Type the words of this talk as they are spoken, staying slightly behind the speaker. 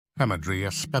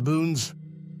Hamadryas Baboons,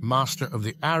 master of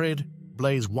the Arid,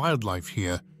 blaze wildlife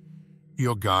here,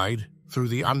 your guide through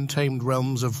the untamed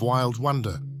realms of wild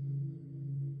wonder.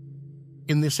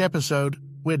 In this episode,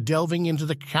 we're delving into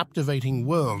the captivating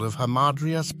world of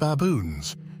Hamadryas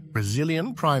Baboons,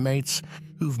 Brazilian primates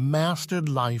who've mastered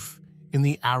life in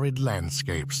the arid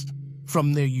landscapes.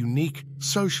 From their unique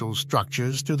social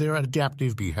structures to their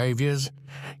adaptive behaviors,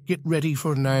 get ready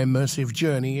for an immersive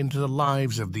journey into the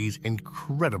lives of these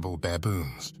incredible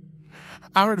baboons.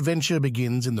 Our adventure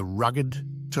begins in the rugged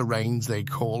terrains they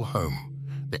call home,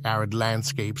 the arid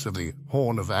landscapes of the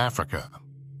Horn of Africa.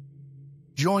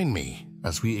 Join me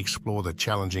as we explore the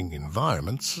challenging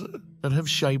environments that have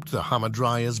shaped the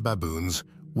Hamadryas baboons'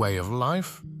 way of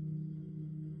life.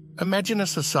 Imagine a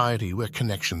society where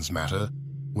connections matter,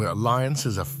 where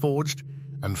alliances are forged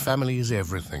and family is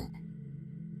everything.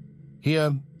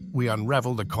 Here, we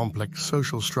unravel the complex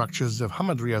social structures of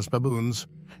Hamadryas baboons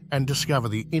and discover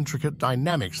the intricate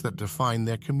dynamics that define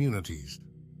their communities.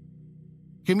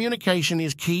 Communication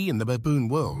is key in the baboon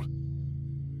world.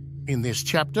 In this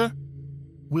chapter,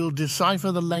 we'll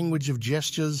decipher the language of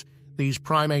gestures these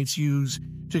primates use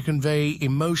to convey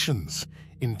emotions,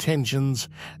 intentions,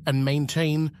 and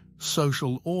maintain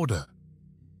social order.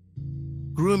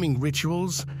 Grooming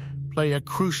rituals play a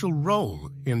crucial role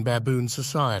in baboon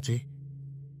society.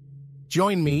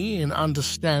 Join me in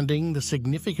understanding the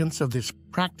significance of this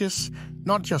practice,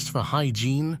 not just for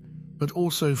hygiene, but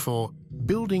also for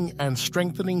building and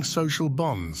strengthening social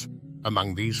bonds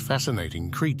among these fascinating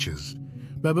creatures.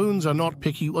 Baboons are not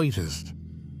picky eaters.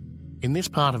 In this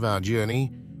part of our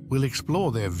journey, we'll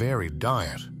explore their varied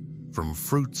diet, from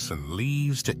fruits and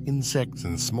leaves to insects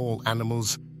and small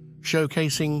animals,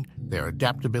 showcasing their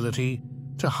adaptability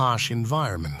to harsh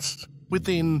environments.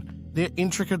 Within their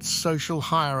intricate social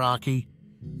hierarchy,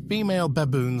 female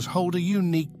baboons hold a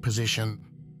unique position.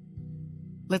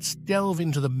 Let's delve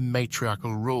into the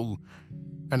matriarchal rule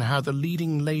and how the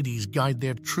leading ladies guide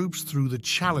their troops through the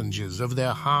challenges of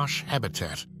their harsh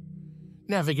habitat.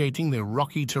 Navigating the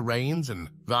rocky terrains and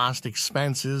vast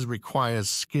expanses requires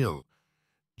skill.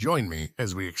 Join me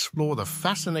as we explore the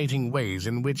fascinating ways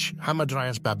in which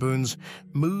Hamadryas baboons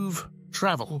move,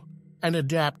 travel, and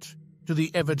adapt to the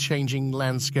ever-changing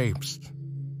landscapes.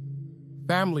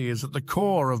 Family is at the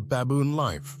core of baboon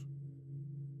life.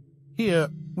 Here,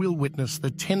 we'll witness the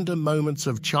tender moments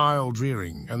of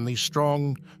child-rearing and the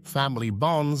strong family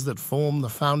bonds that form the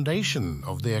foundation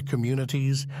of their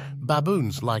communities.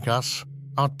 Baboons, like us,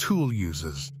 are tool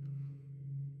users.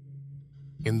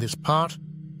 In this part,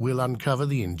 we'll uncover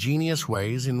the ingenious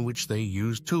ways in which they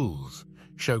use tools,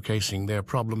 showcasing their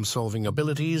problem-solving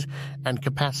abilities and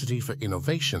capacity for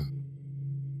innovation.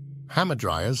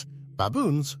 Hamadryas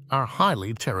baboons are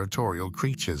highly territorial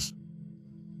creatures.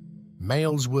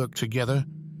 Males work together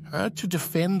to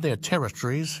defend their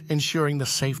territories, ensuring the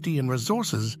safety and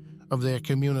resources of their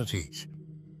communities.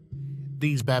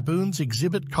 These baboons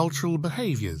exhibit cultural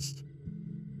behaviors.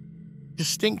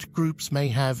 Distinct groups may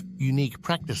have unique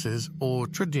practices or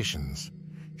traditions,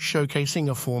 showcasing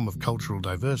a form of cultural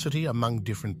diversity among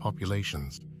different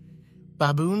populations.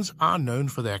 Baboons are known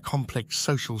for their complex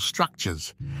social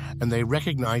structures, and they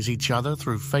recognize each other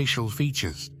through facial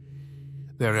features.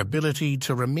 Their ability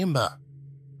to remember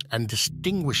and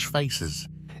distinguish faces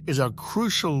is a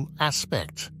crucial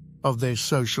aspect of their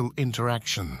social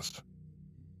interactions.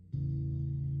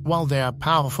 While they are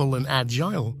powerful and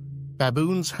agile,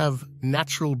 baboons have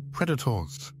natural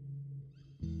predators.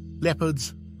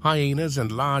 Leopards, hyenas,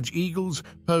 and large eagles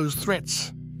pose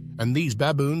threats, and these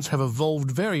baboons have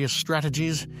evolved various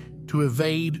strategies to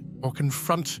evade or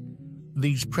confront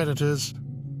these predators.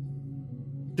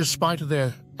 Despite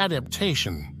their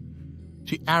adaptation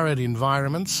to arid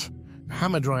environments,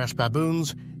 Hamadryas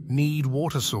baboons need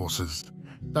water sources.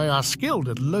 They are skilled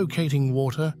at locating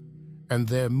water, and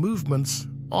their movements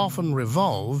often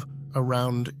revolve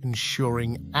around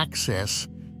ensuring access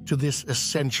to this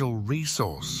essential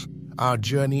resource. Our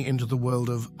journey into the world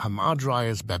of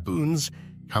Hamadryas baboons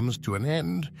comes to an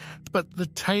end, but the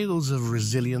tales of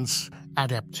resilience,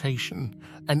 adaptation,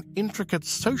 and intricate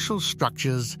social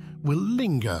structures will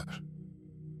linger.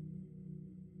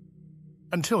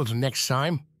 Until next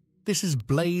time, this is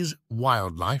Blaze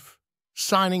Wildlife,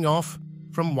 signing off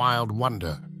from Wild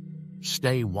Wonder.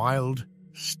 Stay wild,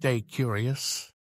 stay curious,